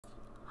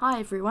Hi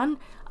everyone,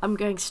 I'm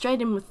going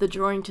straight in with the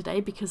drawing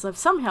today because I've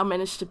somehow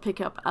managed to pick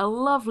up a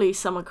lovely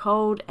summer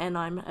cold and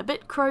I'm a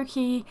bit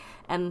croaky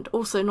and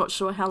also not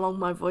sure how long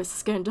my voice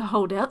is going to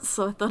hold out,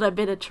 so I thought I'd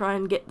better try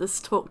and get this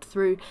talked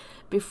through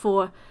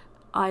before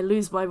I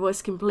lose my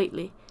voice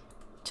completely.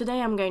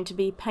 Today I'm going to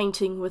be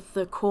painting with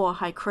the core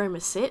high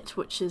chroma set,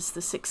 which is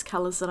the 6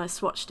 colours that I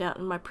swatched out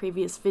in my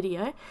previous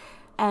video,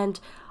 and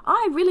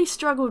I really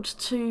struggled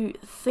to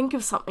think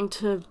of something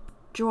to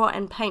draw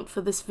and paint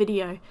for this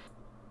video.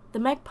 The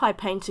magpie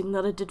painting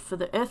that I did for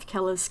the earth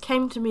colours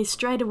came to me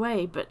straight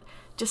away, but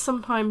just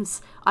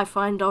sometimes I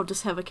find I'll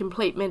just have a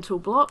complete mental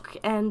block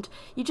and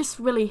you just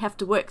really have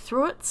to work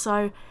through it,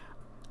 so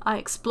I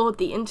explored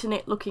the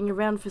internet looking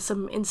around for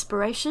some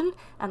inspiration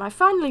and I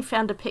finally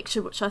found a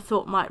picture which I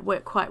thought might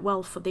work quite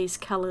well for these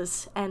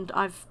colours, and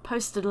I've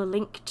posted a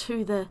link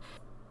to the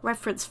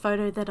reference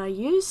photo that I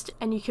used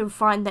and you can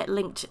find that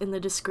linked in the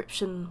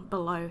description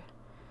below.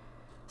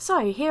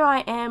 So here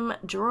I am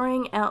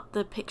drawing out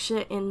the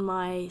picture in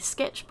my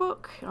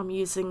sketchbook. I'm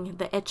using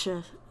the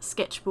Etchr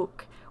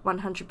Sketchbook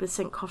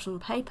 100% cotton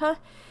paper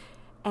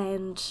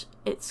and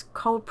it's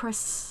cold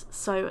press,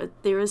 so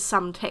there is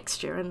some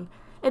texture and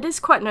it is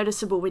quite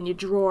noticeable when you're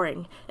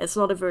drawing. It's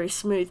not a very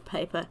smooth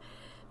paper,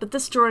 but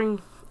this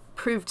drawing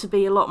proved to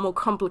be a lot more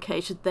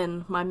complicated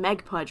than my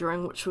magpie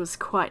drawing, which was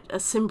quite a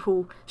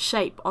simple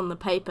shape on the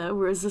paper,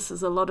 whereas this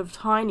is a lot of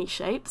tiny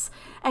shapes,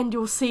 and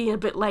you'll see a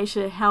bit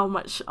later how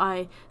much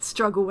I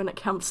struggle when it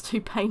comes to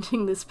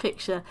painting this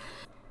picture.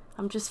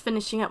 I'm just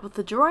finishing up with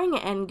the drawing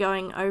and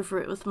going over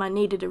it with my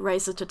kneaded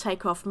eraser to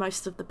take off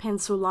most of the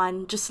pencil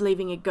line, just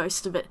leaving a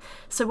ghost of it,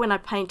 so when I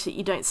paint it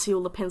you don't see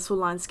all the pencil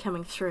lines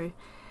coming through.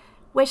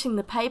 Wetting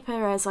the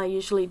paper as I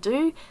usually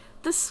do.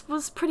 This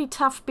was pretty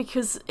tough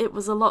because it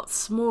was a lot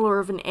smaller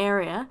of an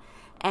area,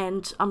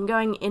 and I'm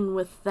going in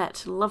with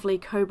that lovely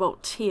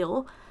cobalt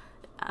teal,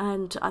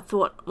 and I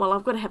thought, well,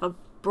 I've got to have a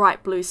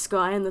bright blue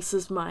sky, and this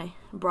is my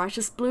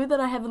brightest blue that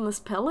I have in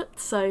this palette,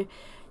 so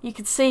you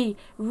could see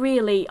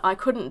really I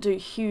couldn't do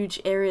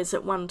huge areas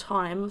at one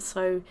time,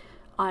 so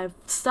I've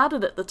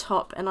started at the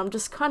top and I'm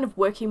just kind of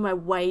working my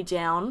way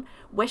down,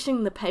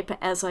 wetting the paper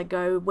as I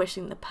go,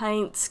 wetting the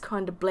paints,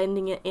 kind of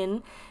blending it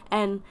in,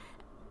 and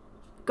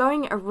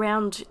going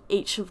around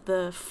each of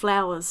the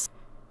flowers,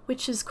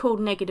 which is called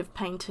negative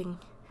painting.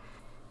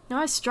 Now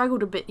I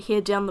struggled a bit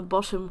here down the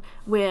bottom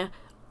where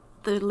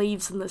the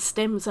leaves and the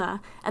stems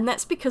are, and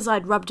that's because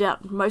I'd rubbed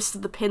out most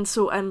of the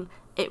pencil and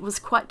it was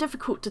quite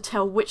difficult to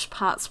tell which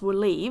parts were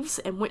leaves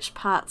and which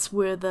parts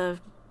were the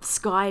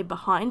sky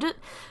behind it.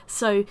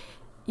 So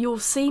you'll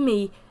see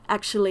me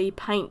actually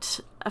paint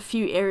a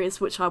few areas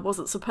which I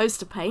wasn't supposed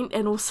to paint,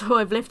 and also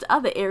I've left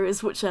other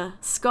areas which are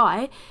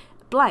sky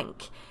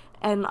blank.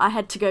 And I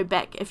had to go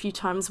back a few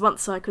times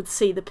once I could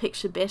see the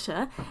picture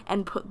better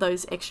and put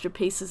those extra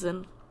pieces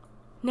in.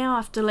 Now,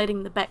 after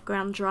letting the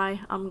background dry,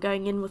 I'm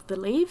going in with the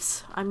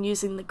leaves. I'm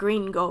using the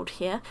green gold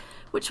here,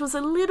 which was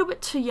a little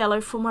bit too yellow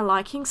for my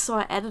liking, so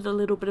I added a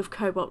little bit of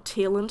cobalt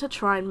teal in to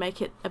try and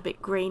make it a bit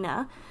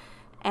greener.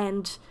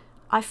 And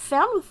I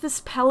found with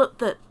this palette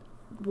that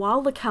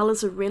while the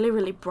colours are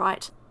really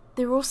bright,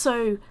 they're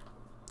also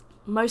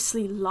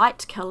mostly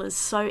light colours,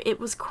 so it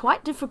was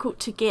quite difficult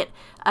to get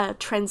a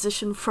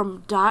transition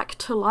from dark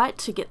to light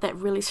to get that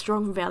really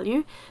strong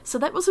value. So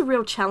that was a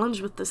real challenge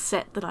with the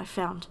set that I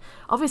found.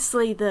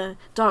 Obviously the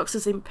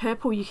dioxys in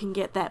purple you can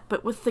get that,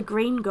 but with the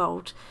green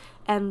gold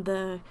and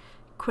the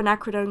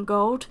quinacridone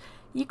gold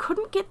you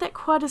couldn't get that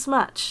quite as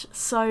much.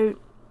 So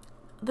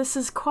this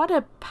is quite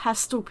a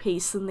pastel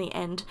piece in the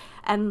end,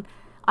 and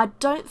I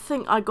don't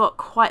think I got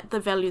quite the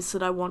values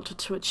that I wanted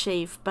to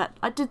achieve, but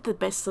I did the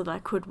best that I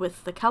could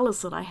with the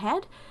colours that I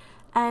had.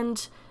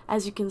 And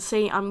as you can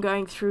see, I'm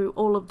going through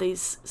all of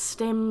these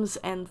stems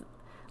and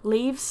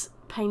leaves,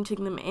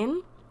 painting them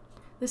in.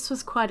 This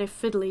was quite a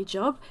fiddly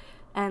job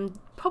and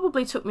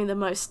probably took me the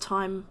most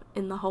time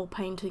in the whole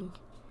painting.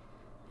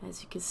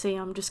 As you can see,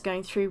 I'm just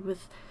going through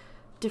with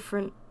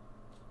different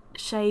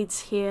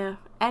shades here,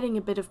 adding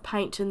a bit of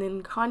paint and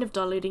then kind of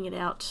diluting it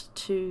out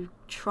to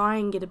try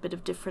and get a bit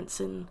of difference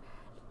in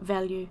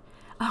value.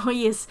 Oh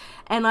yes,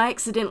 and I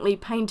accidentally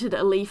painted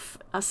a leaf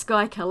a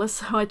sky colour,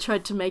 so I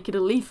tried to make it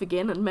a leaf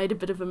again and made a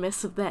bit of a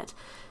mess of that.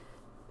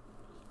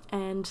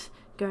 And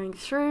going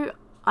through,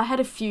 I had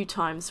a few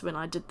times when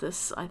I did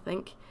this, I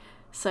think,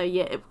 so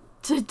yeah, it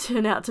did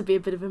turn out to be a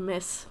bit of a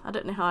mess. I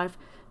don't know how I've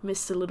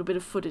missed a little bit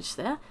of footage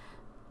there,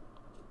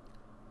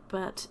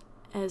 but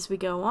as we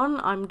go on,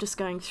 I'm just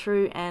going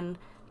through and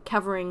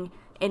covering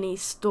any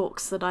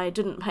stalks that I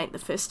didn't paint the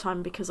first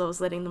time because I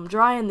was letting them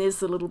dry, and there's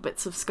the little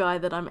bits of sky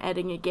that I'm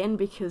adding again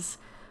because,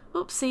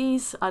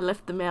 oopsies, I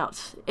left them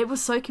out. It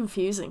was so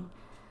confusing.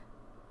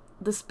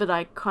 This bit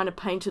I kind of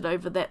painted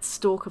over that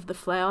stalk of the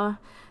flower.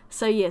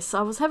 So yes,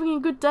 I was having a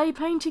good day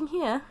painting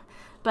here,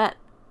 but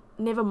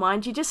never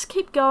mind, you just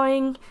keep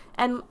going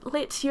and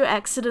let your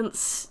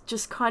accidents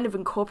just kind of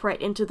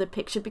incorporate into the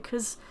picture,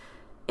 because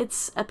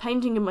it's a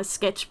painting in my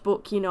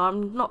sketchbook, you know,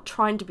 I'm not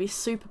trying to be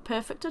super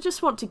perfect, I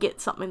just want to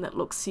get something that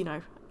looks, you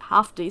know,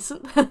 half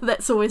decent.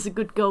 That's always a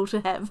good goal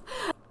to have.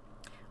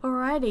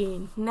 Alright,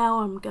 Alrighty, now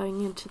I'm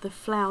going into the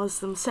flowers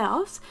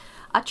themselves.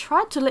 I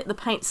tried to let the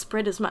paint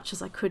spread as much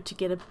as I could to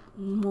get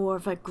more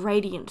of a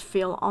gradient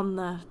feel on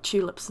the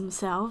tulips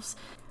themselves.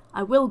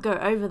 I will go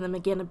over them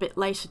again a bit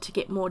later to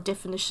get more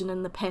definition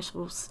in the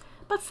petals,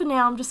 but for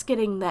now I'm just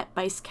getting that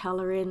base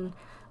colour in,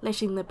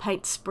 letting the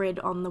paint spread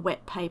on the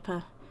wet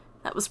paper.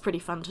 That was pretty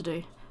fun to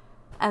do.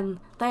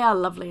 And they are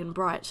lovely and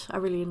bright. I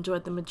really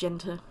enjoyed the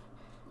magenta.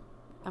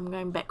 I'm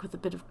going back with a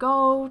bit of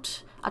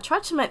gold. I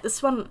tried to make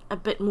this one a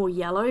bit more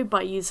yellow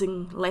by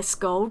using less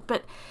gold,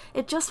 but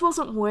it just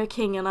wasn't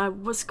working, and I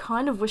was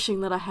kind of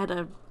wishing that I had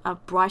a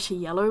brighter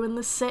yellow in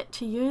this set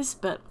to use,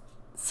 but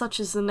such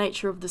is the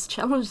nature of this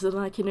challenge that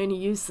I can only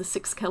use the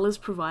 6 colours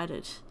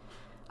provided.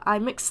 I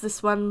mixed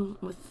this one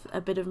with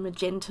a bit of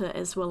magenta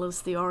as well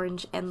as the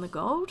orange and the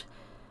gold,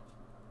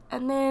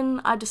 and then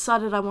I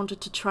decided I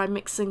wanted to try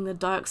mixing the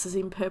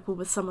dioxazine purple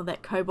with some of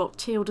that cobalt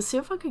teal to see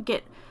if I could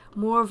get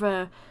more of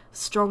a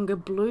stronger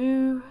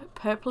blue,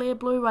 purplier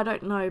blue, I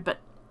don't know, but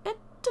it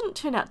didn't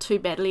turn out too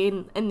badly.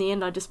 In the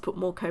end I just put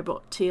more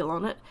cobalt teal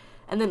on it,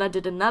 and then I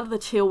did another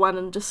teal one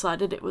and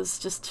decided it was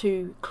just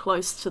too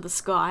close to the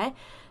sky,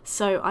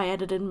 so I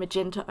added in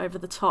magenta over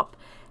the top,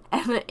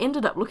 and it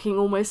ended up looking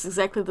almost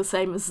exactly the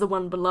same as the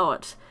one below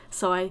it.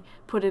 So I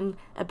put in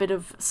a bit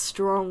of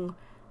strong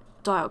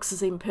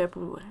dioxazine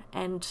purple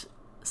and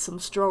some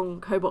strong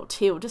cobalt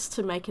teal just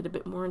to make it a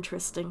bit more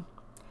interesting.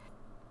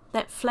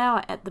 That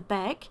flower at the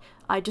back,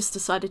 I just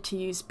decided to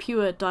use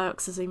pure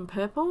dioxazine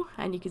purple,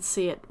 and you could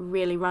see it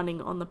really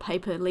running on the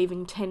paper,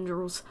 leaving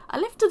tendrils. I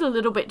left it a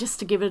little bit just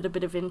to give it a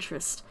bit of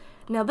interest.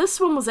 Now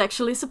this one was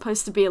actually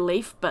supposed to be a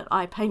leaf, but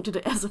I painted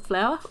it as a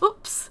flower.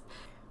 Oops!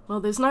 Well,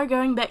 there's no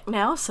going back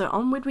now, so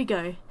onward we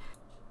go.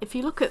 If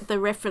you look at the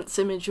reference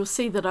image, you'll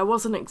see that I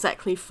wasn't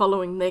exactly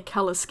following their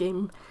colour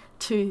scheme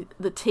to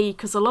the T,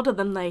 because a lot of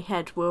them they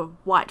had were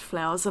white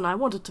flowers, and I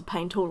wanted to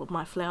paint all of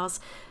my flowers.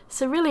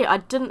 So really I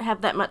didn't have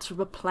that much of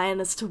a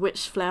plan as to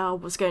which flower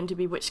was going to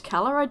be which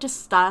colour. I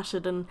just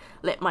started and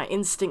let my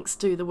instincts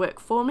do the work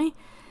for me.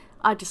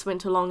 I just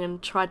went along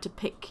and tried to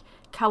pick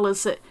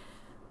colours that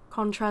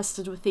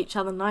contrasted with each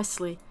other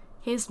nicely.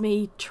 Here's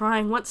me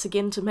trying once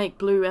again to make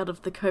blue out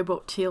of the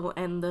cobalt teal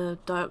and the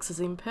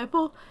dioxazine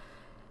purple.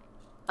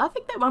 I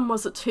think that one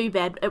wasn't too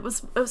bad. It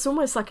was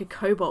almost like a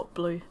cobalt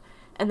blue.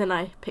 And then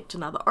I picked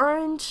another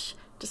orange,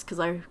 just because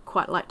I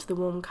quite liked the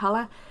warm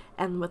colour.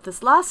 And with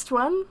this last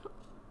one,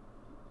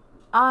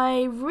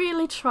 I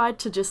really tried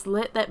to just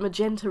let that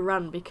magenta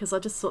run, because I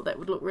just thought that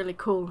would look really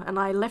cool, and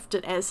I left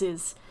it as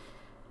is.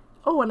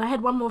 Oh, and I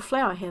had one more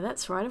flower here,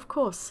 that's right, of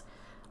course.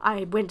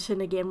 I went in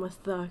again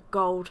with the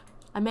gold.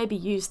 I maybe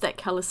used that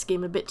colour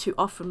scheme a bit too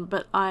often,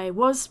 but I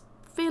was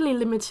fairly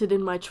limited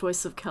in my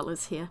choice of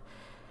colours here.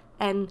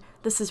 And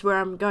this is where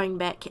I'm going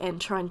back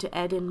and trying to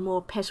add in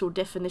more petal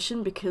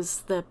definition,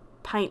 because the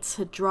paints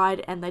had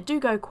dried and they do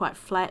go quite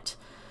flat,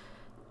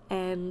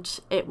 and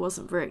it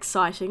wasn't very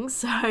exciting.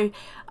 So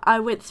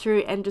I went through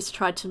and just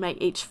tried to make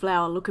each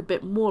flower look a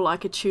bit more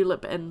like a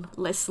tulip and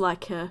less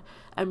like a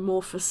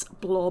amorphous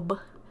blob.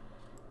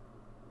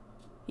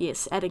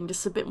 Yes, adding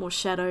just a bit more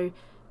shadow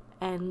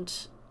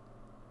and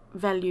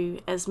value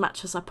as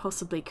much as I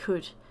possibly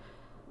could.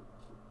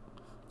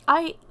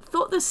 I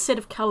thought this set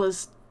of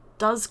colours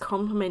does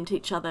complement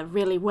each other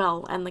really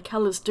well, and the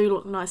colours do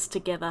look nice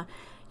together.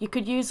 You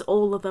could use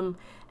all of them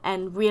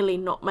and really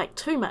not make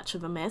too much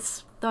of a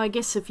mess, though I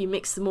guess if you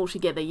mix them all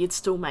together you'd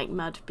still make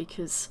mud,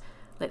 because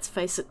let's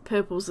face it,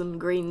 purples and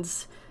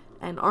greens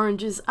and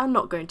oranges are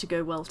not going to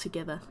go well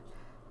together.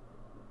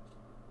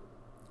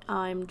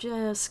 I'm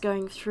just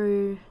going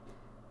through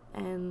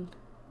and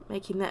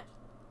making that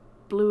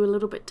blue a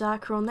little bit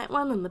darker on that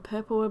one and the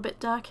purple a bit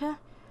darker.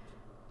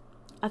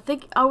 I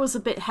think I was a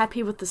bit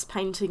happy with this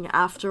painting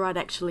after I'd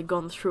actually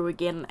gone through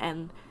again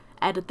and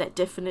added that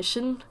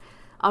definition.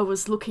 I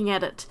was looking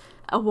at it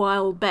a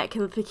while back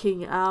and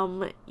thinking,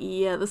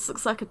 yeah, this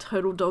looks like a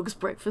total dog's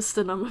breakfast,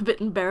 and I'm a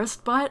bit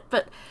embarrassed by it,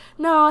 but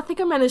no, I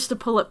think I managed to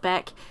pull it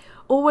back.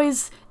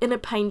 Always in a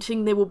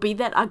painting there will be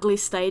that ugly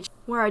stage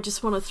where I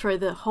just want to throw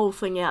the whole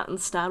thing out and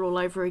start all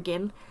over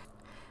again.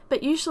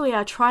 But usually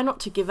I try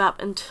not to give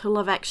up until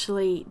I've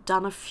actually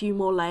done a few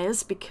more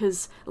layers,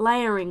 because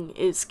layering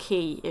is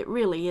key, it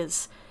really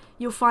is.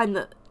 You'll find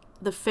that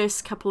the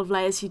first couple of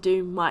layers you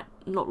do might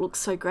not look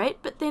so great,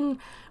 but then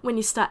when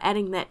you start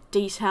adding that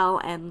detail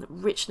and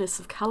richness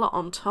of colour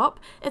on top,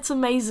 it's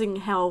amazing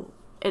how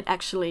it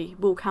actually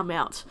will come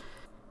out.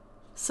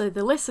 So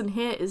the lesson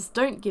here is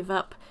don't give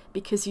up,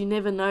 because you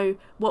never know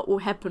what will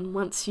happen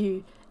once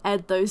you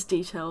add those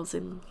details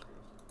in.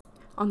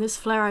 On this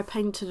flower I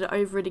painted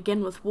over it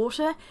again with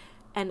water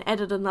and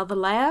added another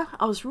layer.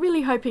 I was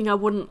really hoping I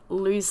wouldn't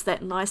lose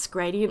that nice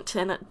gradient,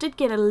 and it did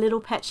get a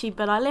little patchy,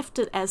 but I left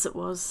it as it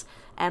was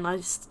and I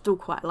still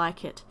quite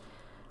like it.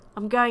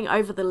 I'm going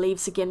over the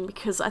leaves again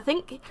because I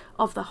think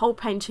of the whole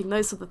painting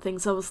those are the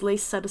things I was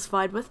least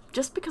satisfied with,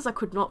 just because I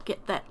could not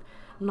get that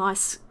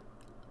nice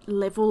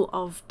level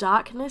of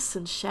darkness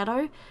and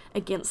shadow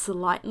against the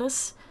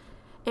lightness.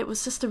 It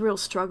was just a real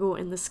struggle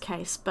in this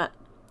case, but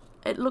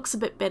it looks a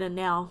bit better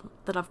now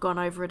that I've gone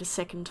over it a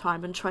second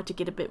time and tried to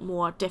get a bit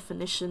more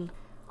definition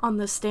on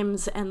the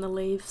stems and the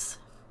leaves.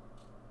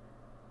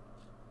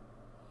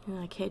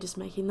 Okay, just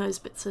making those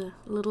bits a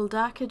little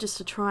darker just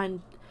to try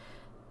and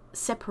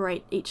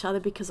separate each other,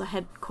 because I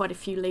had quite a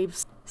few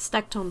leaves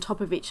stacked on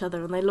top of each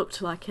other and they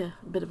looked like a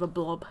bit of a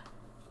blob.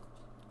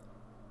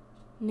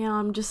 Now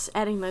I'm just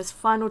adding those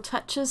final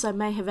touches. I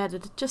may have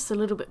added just a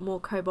little bit more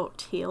cobalt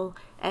teal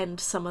and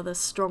some of the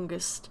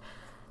strongest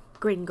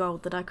green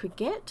gold that I could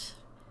get.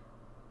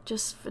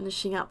 Just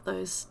finishing up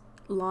those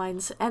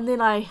lines, and then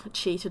I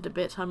cheated a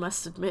bit, I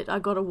must admit. I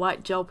got a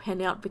white gel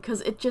pen out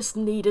because it just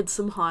needed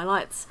some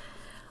highlights.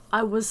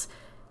 I was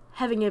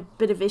having a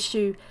bit of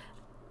issue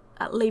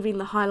leaving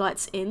the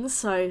highlights in,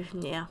 so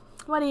yeah,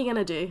 what are you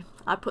gonna do?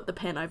 I put the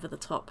pen over the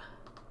top,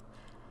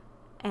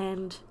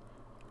 and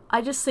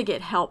I just think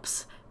it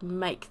helps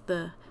make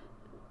the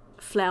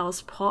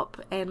flowers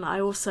pop, and I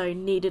also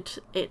needed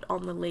it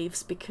on the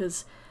leaves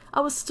because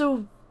I was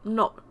still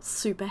not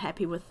super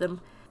happy with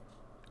them.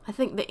 I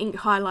think the ink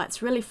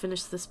highlights really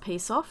finished this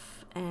piece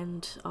off,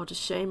 and I'll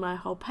just show you my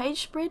whole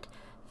page spread.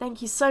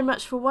 Thank you so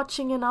much for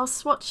watching, and I'll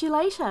swatch you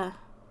later.